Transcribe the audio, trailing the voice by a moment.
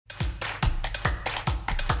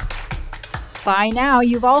By now,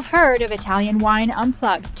 you've all heard of Italian Wine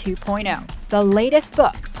Unplugged 2.0, the latest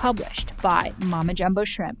book published by Mama Jumbo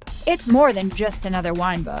Shrimp. It's more than just another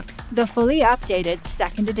wine book. The fully updated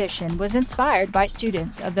second edition was inspired by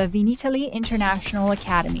students of the Vinitaly International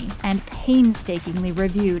Academy and painstakingly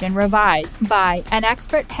reviewed and revised by an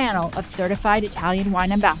expert panel of certified Italian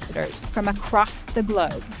wine ambassadors from across the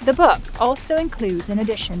globe. The book also includes an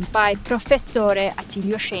edition by Professore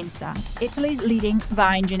Attilio Scienza, Italy's leading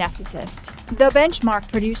vine geneticist. The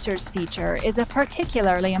Benchmark Producers feature is a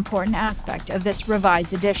particularly important aspect of this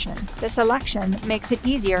revised edition. The selection makes it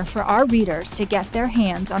easier for our readers to get their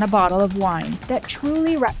hands on a bottle of wine that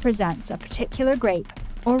truly represents a particular grape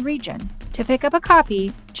or region. To pick up a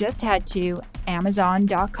copy, just head to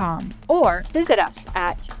Amazon.com or visit us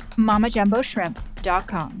at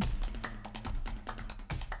MamaJumboShrimp.com.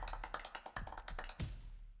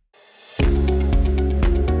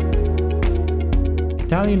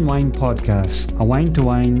 Italian Wine Podcast, a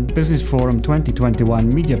Wine-to-Wine Business Forum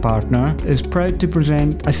 2021 media partner, is proud to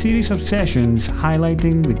present a series of sessions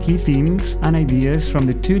highlighting the key themes and ideas from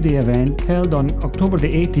the two-day event held on October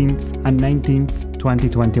the 18th and 19th,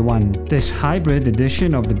 2021. This hybrid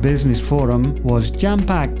edition of the Business Forum was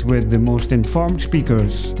jam-packed with the most informed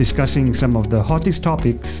speakers discussing some of the hottest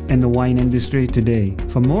topics in the wine industry today.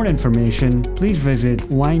 For more information, please visit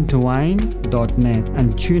winetowine.net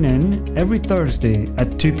and tune in every Thursday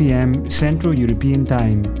at 2 p.m. Central European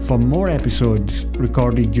Time for more episodes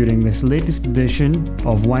recorded during this latest edition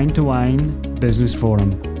of Wine to Wine Business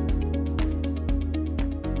Forum.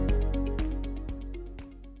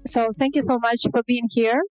 So thank you so much for being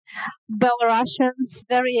here. Belarusians,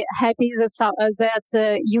 very happy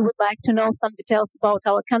that you would like to know some details about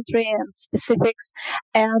our country and specifics.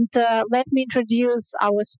 And let me introduce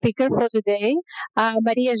our speaker for today,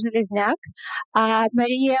 Maria Zhelezniak.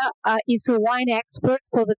 Maria is a wine expert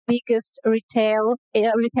for the biggest retailer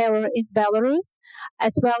in Belarus,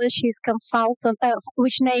 as well as she's consultant,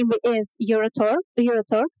 which name is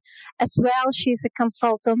Eurotorg. As well, she's a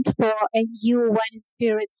consultant for a new wine and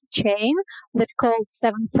spirits chain that's called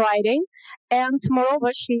Seven Friday. And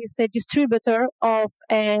moreover, she's a distributor of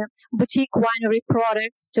boutique winery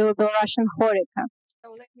products to Belarusian HoReCa.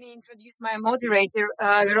 So let me introduce my moderator,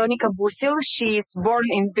 Veronica Busil. She is born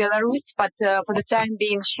in Belarus, but for the time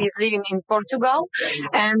being, she is living in Portugal.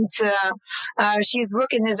 And she is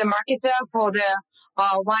working as a marketer for the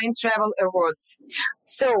Wine Travel Awards.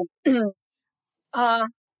 So,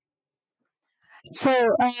 we'll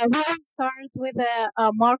start with a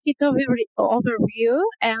market overview,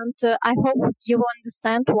 and I hope you will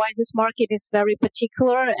understand why this market is very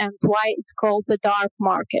particular and why it's called the dark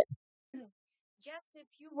market. Just a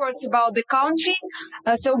few words about the country.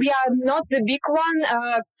 So we are not the big one.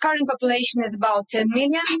 Current population is about 10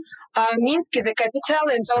 million. Minsk is a capital,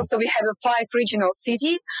 and also we have a 5 regional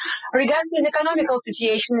city. Regards to the economical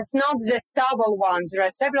situation, it's not the stable one. There are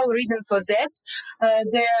several reasons for that.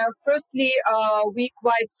 Firstly, we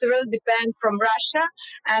quite severely depend from Russia,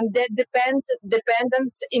 and that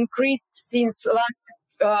dependence increased since last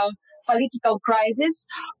political crisis.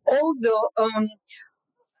 Also,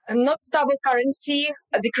 not stable currency,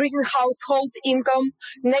 a decrease in household income,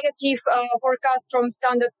 negative forecast from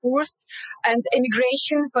Standard & Poor's, and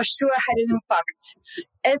immigration for sure had an impact.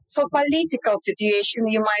 As for political situation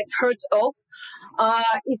you might heard of,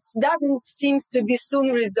 it doesn't seem to be soon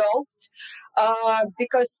resolved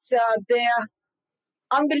because the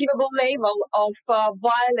unbelievable level of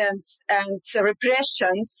violence and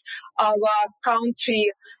repressions our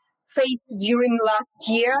country faced during last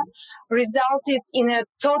year resulted in a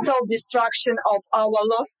total destruction of our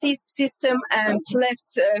justice system and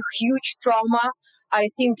left a huge trauma, I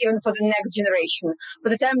think, even for the next generation. For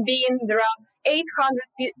the time being, there are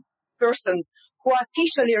 800 persons who are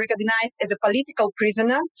officially recognized as a political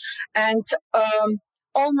prisoner, and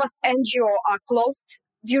almost NGO are closed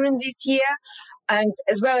during this year, and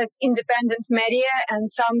as well as independent media, and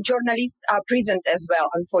some journalists are present as well,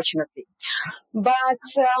 unfortunately. But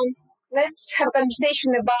let's have a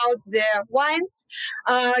conversation about the wines.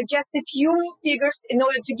 Just a few figures in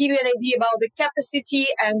order to give you an idea about the capacity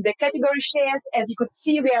and the category shares. As you could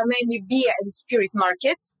see, we are mainly beer and spirit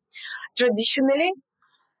markets traditionally.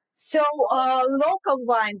 So local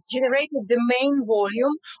wines generated the main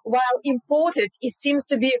volume, while imported it seems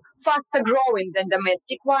to be faster growing than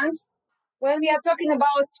domestic ones. When we are talking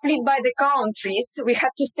about split by the countries, we have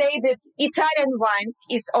to say that Italian wines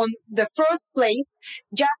is on the first place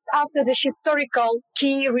just after the historical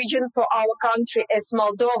key region for our country as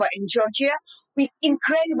Moldova and Georgia, with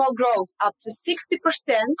incredible growth up to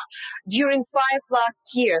 60% during 5 last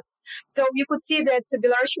years. So you could see that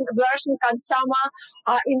Belarusian consumer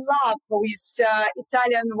are in love with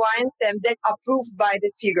Italian wines, and that approved by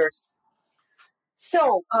the figures.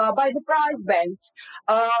 So, by the price bands,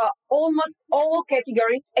 almost all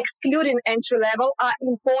categories, excluding entry level, are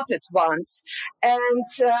imported ones. And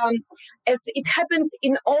as it happens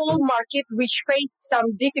in all markets which faced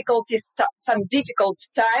some difficult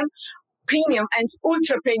time, premium and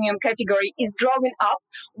ultra premium category is growing up,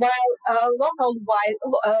 while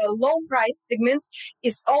low price segment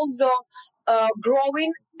is also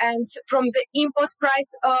growing, and from the import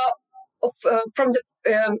price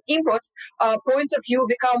import point of view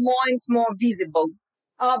become more and more visible.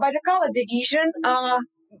 By the color division,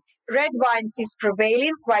 red wines is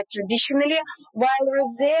prevailing quite traditionally, while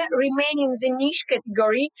rosé remaining the niche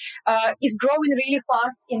category is growing really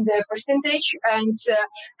fast in the percentage and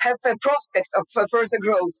have a prospect of further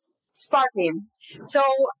growth. Sparkling. So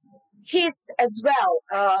his as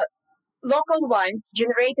well. Local wines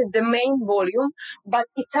generated the main volume, but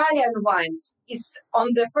Italian wines is on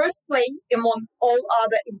the first place among all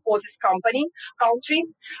other imported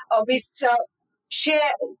countries with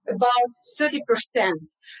share about 30%.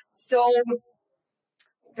 So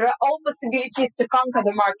there are all possibilities to conquer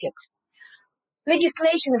the market.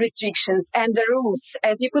 Legislation restrictions and the rules.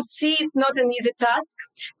 As you could see, it's not an easy task.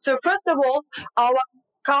 So first of all, our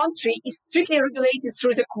country is strictly regulated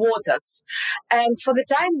through the quotas. And for the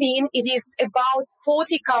time being, it is about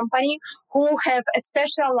 40 companies who have a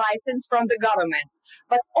special license from the government.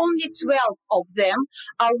 But only 12 of them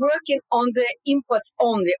are working on the imports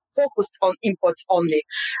only, focused on imports only.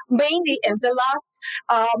 Mainly, and the last,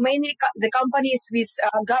 mainly the companies with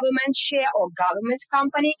government share or government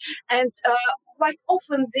company. And quite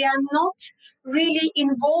often they are not really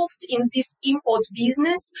involved in this import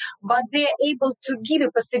business, but they are able to give a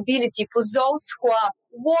possibility for those who are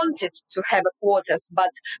wanted to have quotas but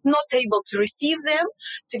not able to receive them,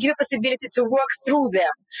 to give a possibility to work through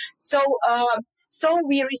them. So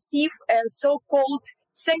we receive a so-called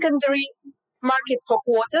secondary market for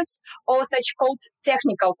quotas, or such called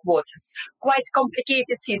technical quotas. Quite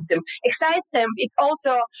complicated system. Excise stamp, it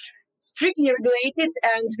also strictly regulated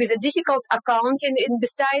and with a difficult accounting, and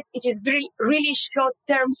besides it is really short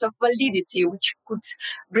terms of validity, which could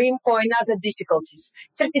bring for another difficulties.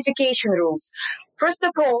 Certification rules. First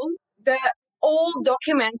of all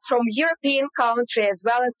documents from European country as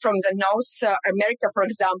well as from the North America, for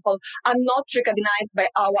example, are not recognized by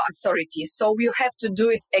our authorities. So you have to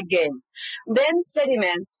do it again. Then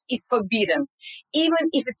sediments is forbidden, even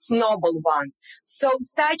if it's noble one. So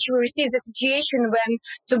such we receive the situation when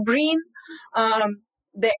to bring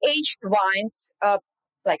the aged wines,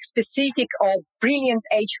 like specific or brilliant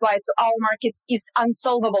aged wine to our market is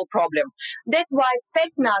unsolvable problem. That's why pet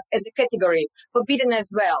nut as a category forbidden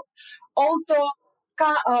as well. Also,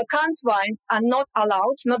 canned wines are not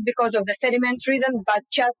allowed, not because of the sediment reason, but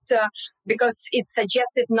just because it's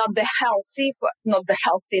suggested not the healthy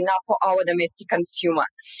enough for our domestic consumer.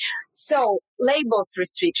 So, labels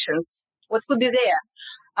restrictions. What could be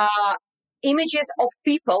there? Images of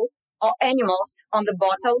people or animals on the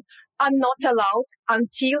bottle are not allowed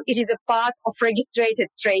until it is a part of registered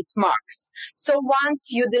trademarks. So once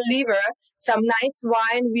you deliver some nice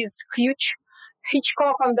wine with huge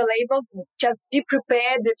Hitchcock on the label, just be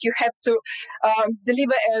prepared that you have to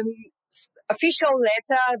deliver an official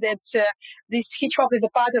letter that this Hitchcock is a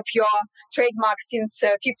part of your trademark since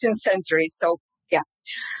 15th century. So, yeah,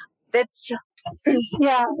 that's...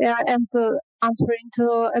 Yeah, and answering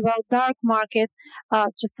about dark market,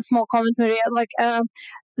 just a small comment, Maria,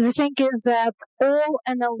 the thing is that all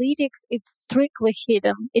analytics, it's strictly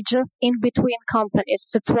hidden. It's just in between companies.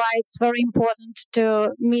 That's why it's very important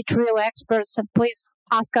to meet real experts, and please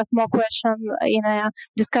ask us more questions in a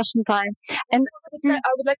discussion time. And I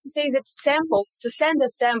would like to say that to send the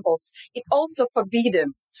samples, it's also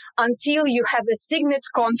forbidden until you have a signed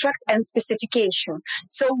contract and specification.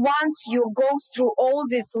 So once you go through all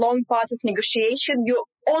this long part of negotiation, you're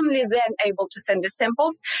only then able to send the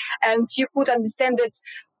samples, and you could understand that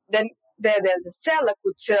then the seller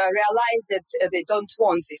could realize that they don't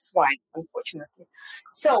want this wine, unfortunately.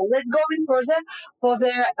 So let's go in further for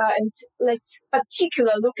and let's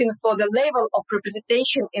particularly looking for the level of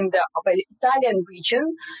representation in the Italian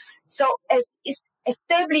region. So as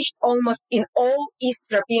established almost in all East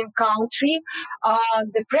European countries.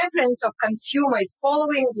 The preference of consumer is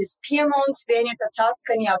following this: Piedmont, Veneto,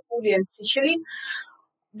 Tuscany, Apulia, and Sicily.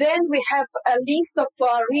 Then we have a list of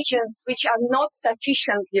regions which are not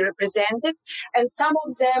sufficiently represented, and some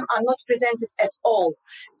of them are not presented at all.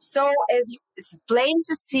 So it's plain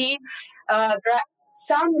to see, there are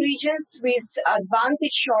some regions with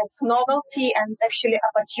advantage of novelty and actually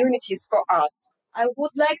opportunities for us. I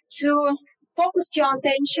would like to focus your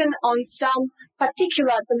attention on some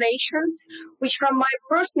particular appellations, which from my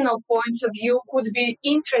personal point of view could be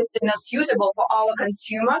interesting and suitable for our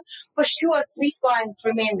consumer. For sure, sweet wines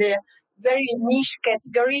remain the very niche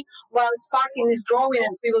category, while sparkling is growing,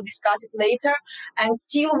 and we will discuss it later. And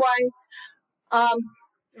still wines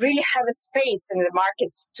really have a space in the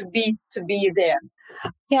markets to be there.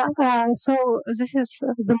 Yeah, so this is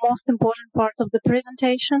the most important part of the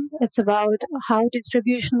presentation. It's about how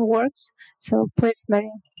distribution works. So please, Maria.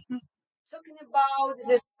 Talking about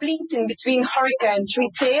the split in between HoReCa and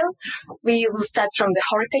retail, we will start from the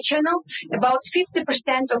HoReCa channel. About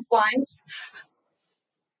 50% of wines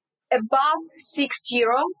above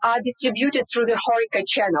 €6 are distributed through the HoReCa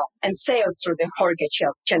channel and sales through the HoReCa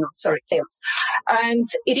channel, sales. And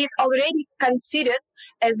it is already considered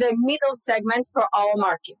as a middle segment for our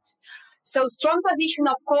market. So strong position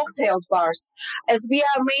of cocktail bars. As we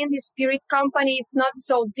are mainly spirit company, it's not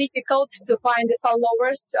so difficult to find the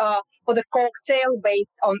followers for the cocktail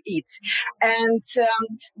based on it. And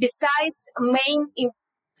besides main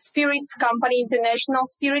spirits company, international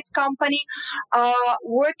spirits company,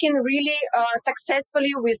 working really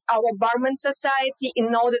successfully with our Barman Society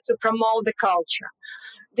in order to promote the culture.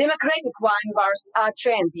 Democratic wine bars are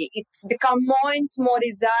trendy. It's become more and more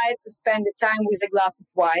desired to spend the time with a glass of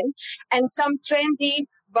wine. And some trendy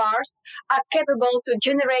bars are capable to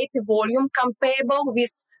generate a volume comparable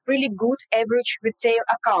with really good average retail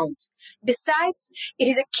account. Besides, it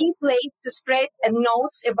is a key place to spread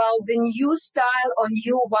notes about the new style or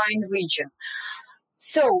new wine region.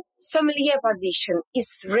 So, sommelier position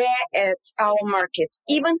is rare at our market,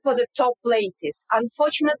 even for the top places.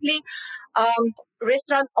 Unfortunately,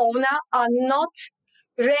 restaurant owners are not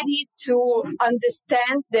ready to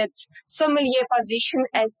understand that sommelier position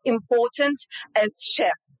as important as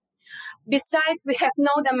chef. Besides, we have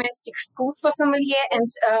no domestic schools for sommelier, and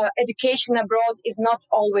education abroad is not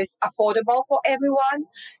always affordable for everyone.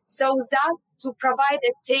 So thus, to provide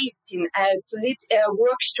a tasting, to lead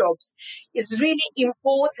workshops is really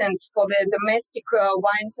important for the domestic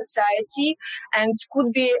wine society, and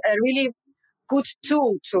could be a really good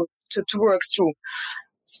tool to work through.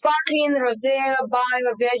 Sparkling, rosé,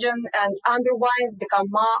 bio, vegan, and amber wines become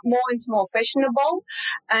more and more fashionable,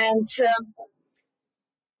 and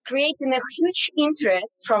creating a huge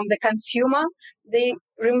interest from the consumer, they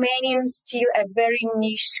remaining still a very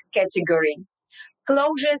niche category.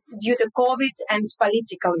 Closures due to COVID and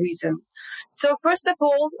political reason. So first of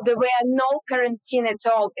all, there were no quarantine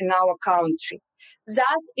at all in our country.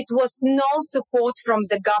 Thus, it was no support from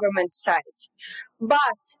the government side.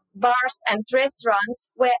 But bars and restaurants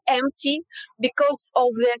were empty because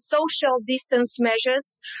of the social distance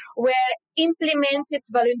measures were implemented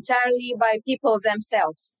voluntarily by people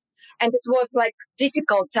themselves. And it was like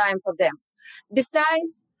difficult time for them.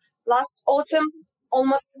 Besides, last autumn,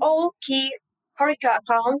 almost all key HoReCa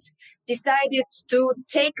accounts decided to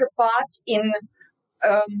take a part in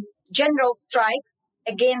general strike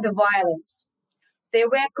against the violence. They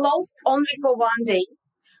were closed only for one day,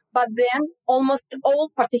 but then almost all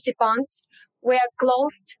participants were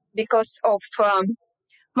closed because of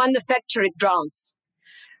manufacturing grounds.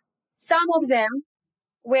 Some of them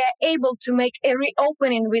were able to make a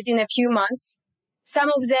reopening within a few months. Some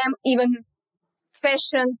of them, even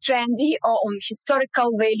fashion, trendy, or on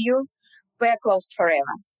historical value, were closed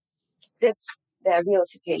forever. That's the real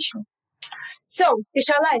situation. So,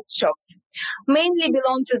 specialized shops mainly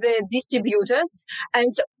belong to the distributors,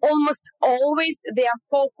 and almost always they are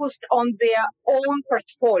focused on their own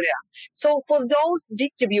portfolio. So, for those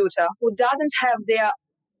distributors who doesn't have their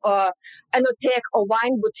enoteque or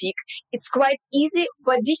wine boutique, it's quite easy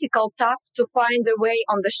but difficult task to find a way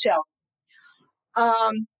on the shelf.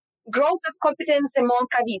 Growth of competence among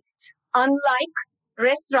cavists. Unlike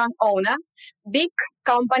restaurant owner, big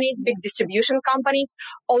companies, big distribution companies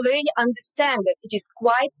already understand that it is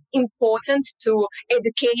quite important to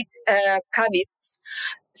educate cavists.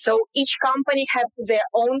 So each company has their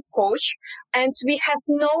own coach, and we have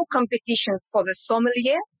no competitions for the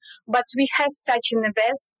sommelier, but we have such an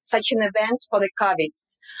event for the cavist.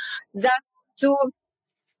 Thus, to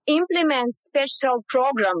implement special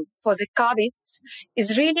program for the cavists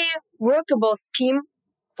is really workable scheme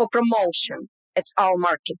for promotion. at our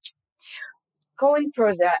market. Going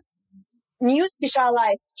further, new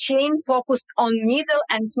specialized chain focused on middle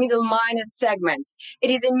and middle minor segment. It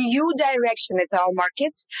is a new direction at our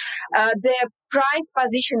market. The price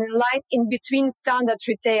positioning lies in between standard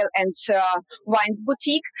retail and wines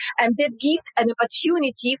boutique, and that gives an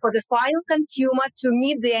opportunity for the final consumer to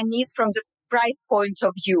meet their needs from the price point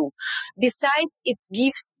of view. Besides, it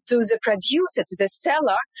gives to the producer, to the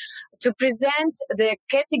seller, to present the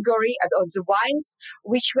category of the wines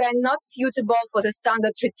which were not suitable for the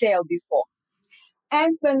standard retail before.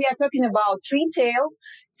 And when we are talking about retail,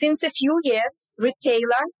 since a few years,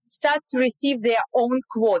 retailers start to receive their own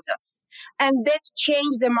quotas. And that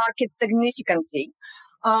changed the market significantly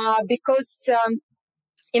because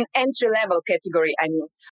in entry-level category, I mean.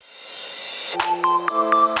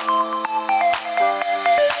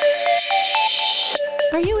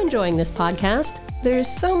 Are you enjoying this podcast? There is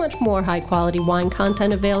so much more high-quality wine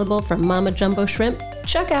content available from Mama Jumbo Shrimp.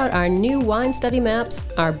 Check out our new wine study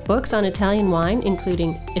maps, our books on Italian wine,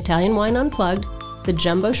 including Italian Wine Unplugged, The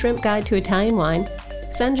Jumbo Shrimp Guide to Italian Wine,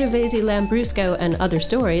 Sangiovese Lambrusco and Other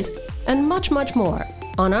Stories, and much, much more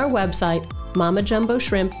on our website,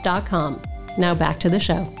 mamajumboshrimp.com. Now back to the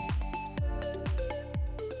show.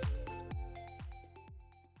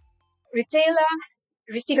 Retailer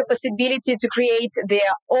receive a possibility to create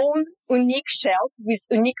their own unique shelf with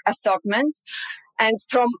unique assortment. And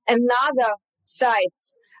from another side,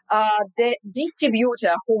 the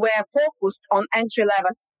distributor who were focused on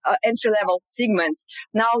entry-level segment,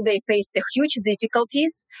 now they face the huge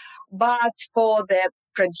difficulties. But for the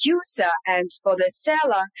producer and for the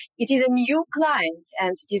seller, it is a new client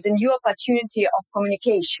and it is a new opportunity of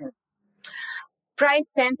communication.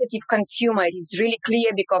 Price-sensitive consumer is really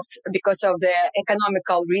clear because of the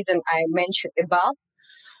economical reason I mentioned above.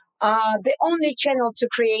 The only channel to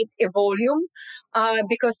create a volume,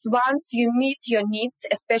 because once you meet your needs,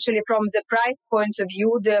 especially from the price point of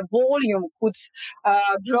view, the volume could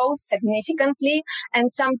grow significantly.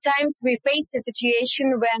 And sometimes we face a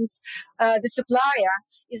situation when the supplier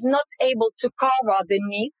is not able to cover the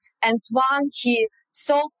needs. And when he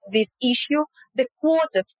solves this issue, the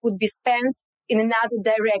quotas could be spent in another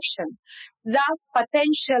direction. Thus,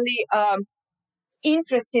 potentially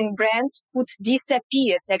interesting brands would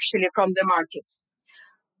disappear actually from the market.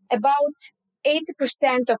 About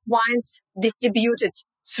 80% of wines distributed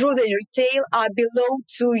through the retail are below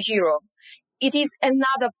 €2. It is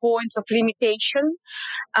another point of limitation,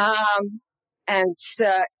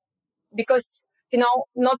 because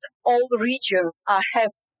not all regions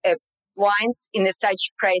have wines in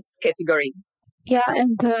such price category. Yeah,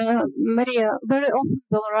 and Maria, very often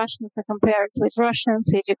Belarusians are compared with Russians,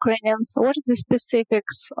 with Ukrainians. What are the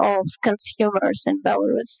specifics of consumers in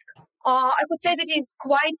Belarus? I would say that it's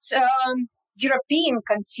quite European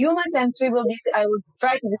consumers, and I will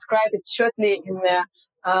try to describe it shortly in the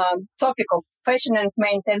topic of fashion and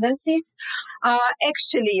main tendencies.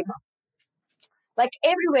 Actually, like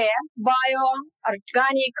everywhere,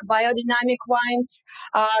 organic, biodynamic wines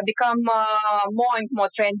become more and more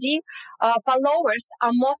trendy. Followers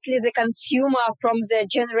are mostly the consumer from the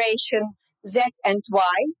generation Z and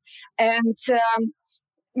Y, and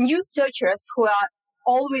new searchers who are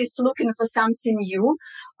always looking for something new.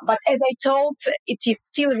 But as I told, it is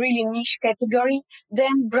still really niche category.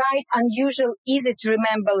 Then bright, unusual, easy to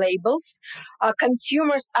remember labels.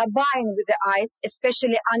 Consumers are buying with the eyes,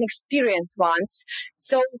 especially unexperienced ones.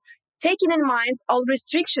 So taking in mind all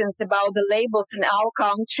restrictions about the labels in our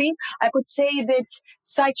country, I could say that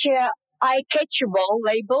such eye-catchable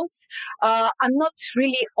labels are not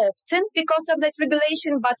really often because of that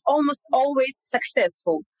regulation, but almost always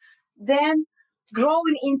successful. Then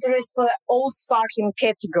growing interest for the all sparkling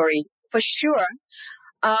category, for sure.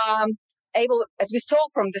 As we saw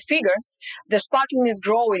from the figures, the sparkling is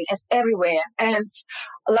growing as everywhere. And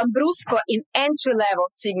Lambrusco in entry-level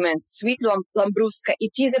segment, sweet Lambrusco,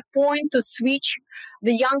 it is a point to switch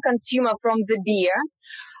the young consumer from the beer.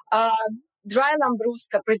 Dry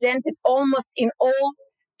Lambrusco presented almost in all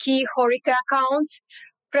key HoReCa accounts.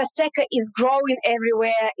 Prosecco is growing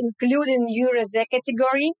everywhere, including new rosé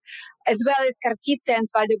category, as well as Cartizia and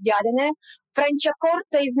Valdobbiadene.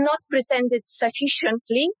 Franciacorta is not presented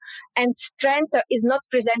sufficiently, and Trento is not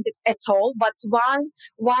presented at all. But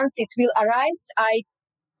once it will arise,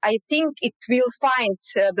 I think it will find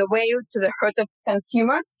the way to the heart of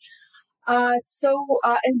consumer.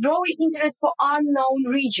 And growing interest for unknown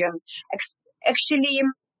region. Actually,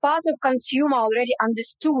 part of consumer already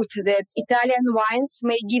understood that Italian wines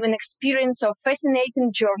may give an experience of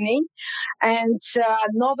fascinating journey, and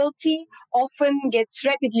novelty often gets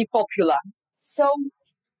rapidly popular. So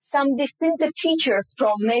some distinctive features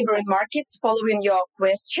from neighboring markets following your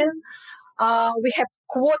question. We have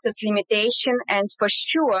quotas limitation, and for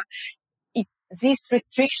sure, these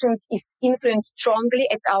restrictions is influenced strongly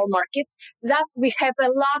at our market. Thus, we have a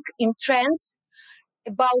lag in trends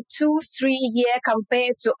about 2-3 years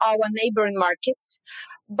compared to our neighboring markets.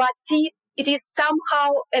 But it is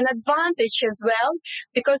somehow an advantage as well,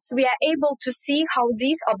 because we are able to see how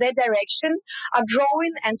these or that direction are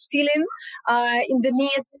growing and filling in the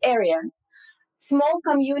nearest area. Small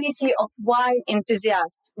community of wine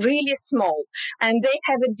enthusiasts, really small, and they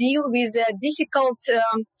have a deal with a difficult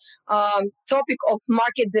topic of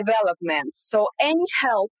market development. So any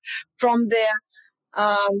help from the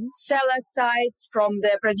seller sides, from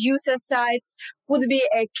the producer sides, would be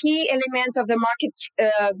a key element of the market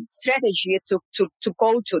strategy to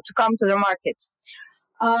come to the market.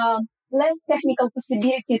 Less technical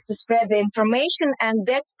possibilities to spread the information, and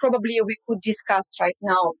that probably we could discuss right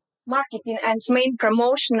now. Marketing and main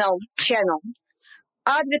promotional channel.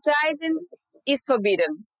 Advertising is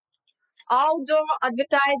forbidden. Outdoor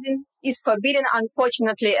advertising is forbidden,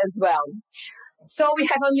 unfortunately, as well. So we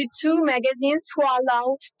have only 2 magazines who are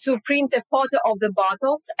allowed to print a photo of the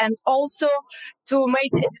bottles and also to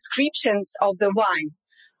make descriptions of the wine.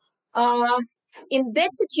 In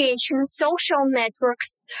that situation, social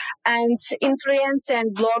networks and influencer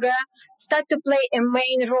and blogger start to play a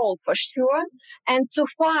main role for sure, and to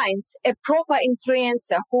find a proper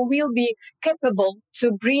influencer who will be capable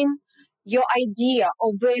to bring your idea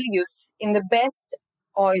or values in the best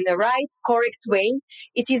or in the right, correct way,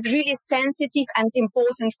 it is really sensitive and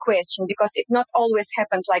important question, because it not always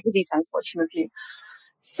happens like this, unfortunately.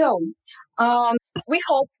 So, we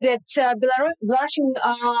hope that Belarusian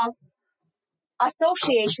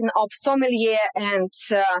Association of Sommelier and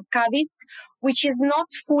Cavist, which is not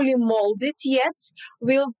fully molded yet,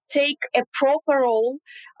 will take a proper role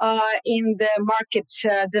in the market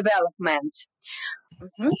development.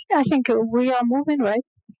 I think we are moving, right?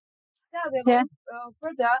 Yeah, we go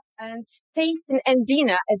further, and tasting and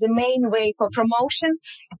dinner as a main way for promotion.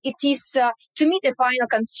 It is to meet a final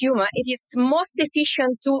consumer. It is the most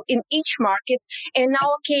efficient tool in each market. In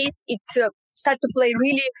our case, it start to play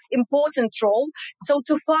really important role. So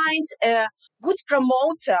to find a good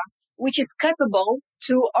promoter which is capable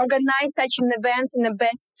to organize such an event in the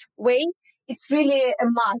best way, it's really a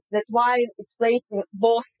must. That's why it's placed in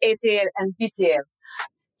both ATL and BTL.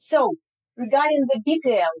 So, regarding the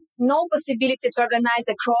BTL, no possibility to organize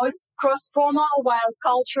a cross-promo while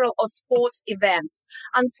cultural or sports event.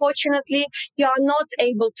 Unfortunately, you are not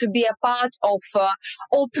able to be a part of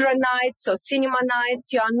opera nights or cinema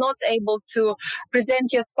nights. You are not able to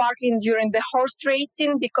present your sparkling during the horse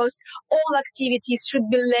racing, because all activities should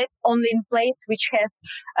be led only in place which have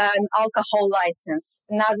an alcohol license.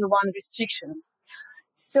 Another one, restrictions.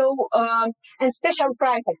 So, and special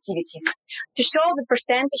price activities. To show the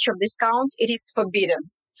percentage of discount, it is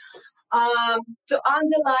forbidden. To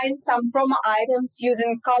underline some promo items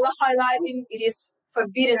using color highlighting, it is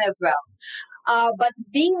forbidden as well. But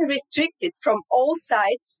being restricted from all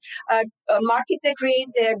sides, marketer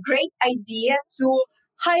creates a great idea to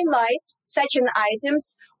highlight such an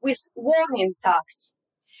items with warning tags.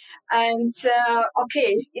 And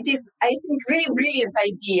it is, I think, really brilliant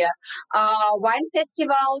idea. Wine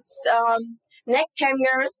festivals, neck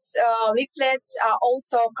hangers, leaflets are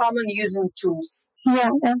also common using tools. Yeah,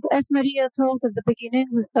 and as Maria told at the beginning,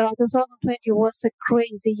 2020 was a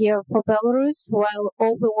crazy year for Belarus. While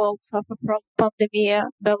all the world suffered from pandemic,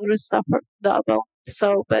 Belarus suffered double.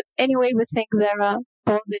 So, but anyway, we think there are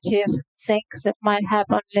positive things that might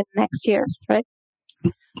happen in next years, right?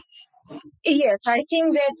 Yes, I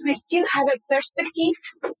think that we still have a perspectives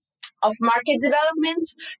of market development.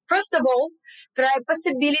 First of all, there are a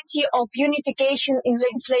possibility of unification in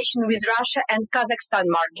legislation with Russia and Kazakhstan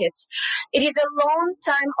markets. It is a long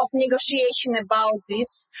time of negotiation about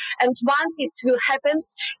this, and once it will happen,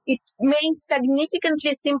 it may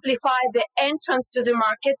significantly simplify the entrance to the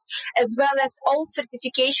market, as well as all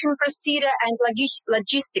certification procedure and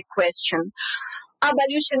logistic question.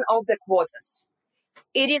 Abolition of the quotas.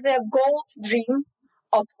 It is a gold dream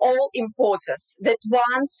of all importers that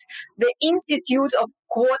once the institute of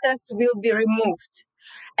quotas will be removed,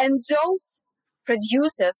 and those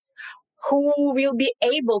producers who will be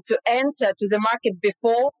able to enter to the market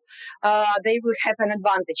before, they will have an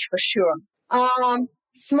advantage for sure.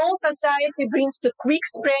 Small society brings the quick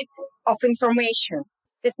spread of information.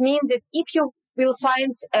 That means that if you will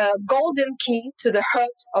find a golden key to the heart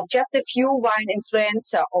of just a few wine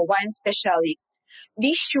influencer or wine specialists,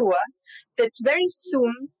 be sure that very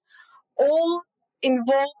soon all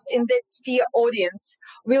involved in that sphere audience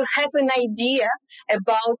will have an idea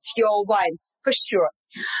about your wines, for sure.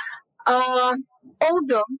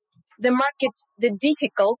 Also, the market,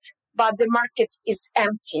 but the market is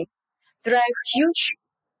empty. There are huge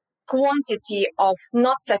quantity of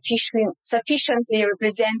not sufficiently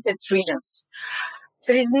represented regions.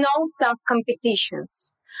 There is no tough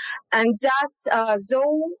competitions. And thus,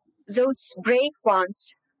 those brave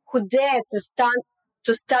ones who dare to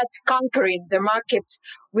start conquering the market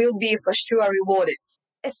will be for sure rewarded.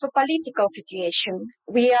 As for political situation,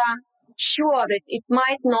 we are sure that it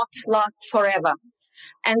might not last forever.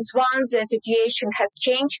 And once the situation has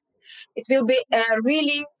changed, it will be a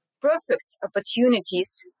really perfect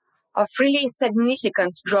opportunities of really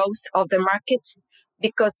significant growth of the market,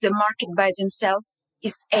 because the market by themselves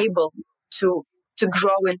is able to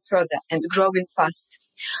grow further and growing fast.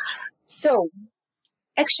 So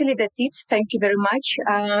actually that's it. Thank you very much.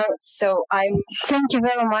 Thank you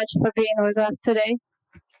very much for being with us today.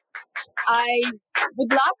 I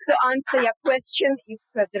would love to answer your question if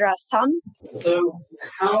there are some. So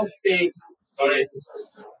how big is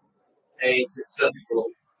a successful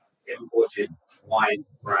imported wine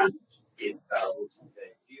brand in Belarus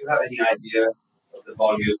today? Do you have any idea of the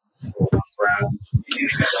volumes for one brand?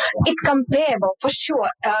 It's comparable, for sure.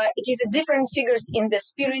 It is different figures in the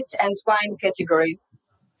spirits and wine category,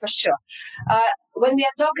 for sure. When we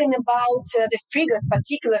are talking about the figures,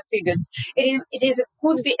 particular figures, it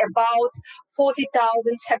could be about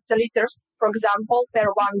 40,000 hectoliters, for example, per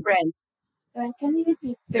one brand. Can you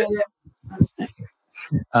repeat?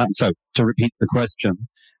 So, to repeat the question,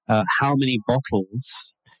 how many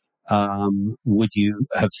bottles would you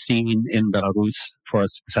have seen in Belarus for a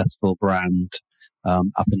successful brand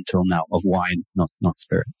up until now of wine, not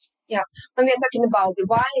spirits? Yeah, when we are talking about the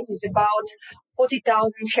wine, it is about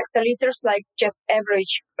 40,000 hectoliters, like just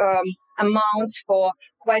average amount for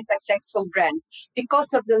quite successful brand,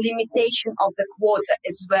 because of the limitation of the quota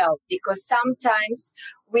as well. Because sometimes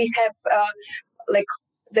we have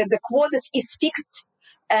the quotas is fixed,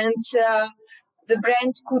 and the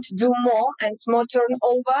brand could do more and more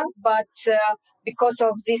turnover, but because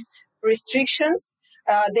of these restrictions,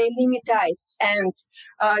 they limitized, and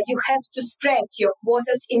you have to spread your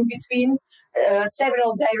quotas in between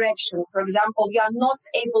several directions. For example, you are not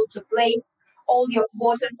able to place all your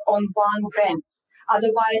quotas on one brand.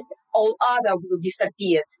 Otherwise, all other will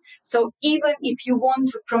disappear. So even if you want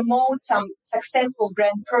to promote some successful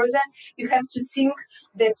brand further, you have to think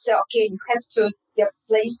that, you have to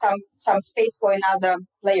place some space for another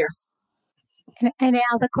players. Any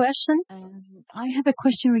other question? I have a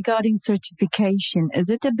question regarding certification. Is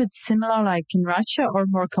it a bit similar like in Russia or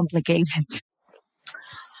more complicated?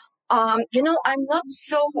 I'm not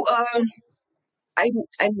so... I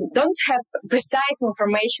don't have precise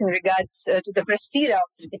information regards to the procedure of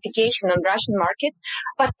certification on Russian market,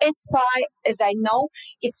 but as far as I know,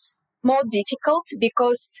 it's more difficult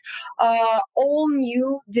because all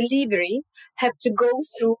new delivery have to go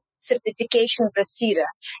through certification procedure.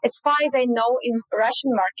 As far as I know, in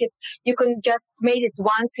Russian market, you can just make it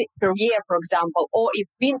once per year, for example, or if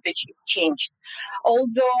vintage is changed.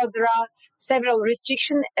 Also, there are several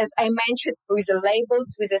restrictions, as I mentioned, with the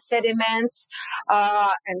labels, with the sediments,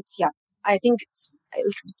 and I think it's a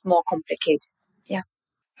little bit more complicated. Yeah.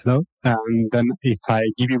 Hello, and then if I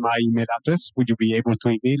give you my email address, would you be able to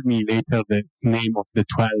email me later the name of the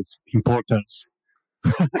 12 importers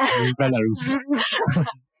in Belarus?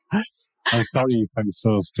 I'm sorry if I'm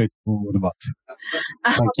so straightforward about it.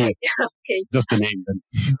 Thank you. Okay. Just the name then.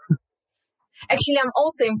 Actually, I'm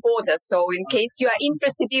also importer, so in case you are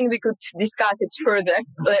interested we could discuss it further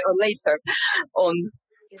or later on.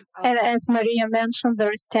 And as Maria mentioned,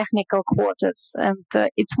 there is technical quotas, and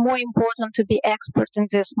it's more important to be expert in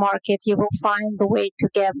this market. You will find the way to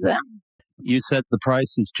get them. You said the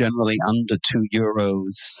price is generally under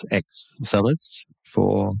 €2 ex sellers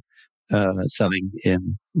for selling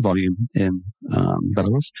in volume in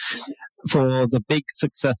Belarus. For the big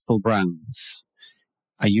successful brands,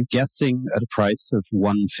 are you guessing at a price of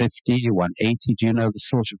 150, 180? Do you know the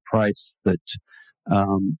sort of price that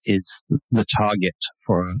is the target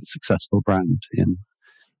for a successful brand in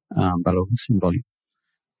Belarus in volume?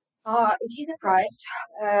 It is a price.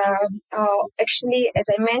 Actually, as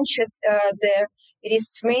I mentioned, it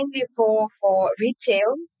is mainly for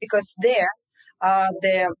retail, because there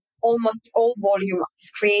the almost all volume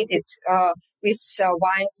is created with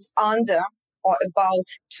wines under or about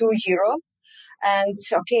 €2. And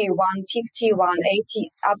 150, 180,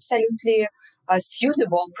 it's absolutely a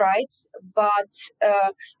suitable price. But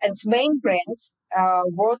and main brand,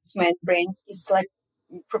 world's main brand is like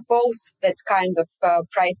propose that kind of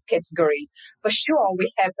price category. For sure,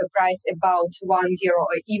 we have a price about €1 or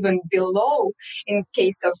even below in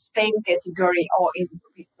case of Spain category or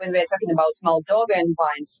when we're talking about Moldovan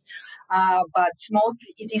wines. But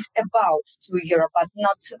mostly it is about €2, but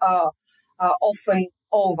not often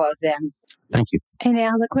over them. Thank you. Any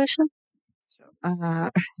other question? Hi.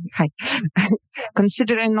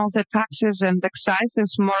 Considering all the taxes and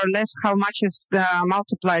excises, more or less, how much is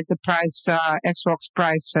multiplied the price, ex-works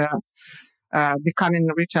price, becoming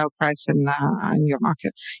the retail price in your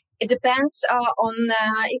market? It depends on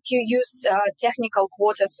if you use technical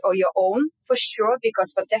quotas or your own, for sure,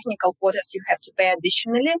 because for technical quotas you have to pay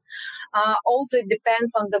additionally. Also, it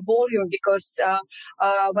depends on the volume, because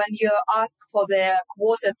when you ask for the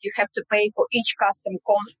quotas, you have to pay for each custom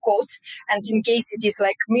quote, and in case it is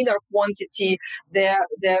like minor quantity, the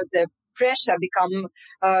pressure become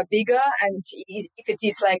bigger, and if it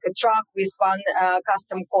is like a truck with one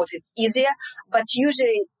custom quote, it's easier, but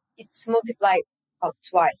usually it's multiplied about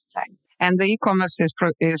twice time. And the e-commerce is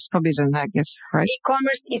forbidden, I guess, right?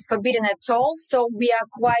 E-commerce is forbidden at all. So we are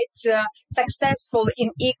quite successful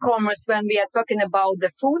in e-commerce when we are talking about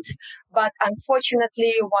the food. But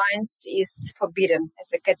unfortunately, wines is forbidden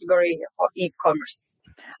as a category for e-commerce.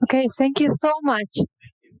 Okay, thank you so much.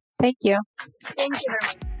 Thank you. Thank you very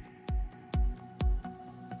much.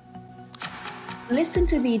 Listen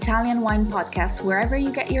to the Italian Wine Podcast wherever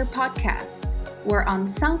you get your podcasts. We're on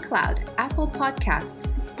SoundCloud, Apple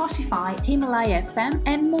Podcasts, Spotify, Himalaya FM,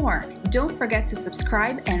 and more. Don't forget to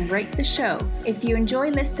subscribe and rate the show. If you enjoy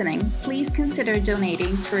listening, please consider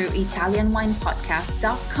donating through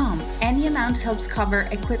ItalianWinePodcast.com. Any amount helps cover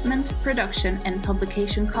equipment, production, and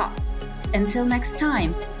publication costs. Until next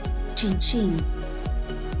time, cin cin.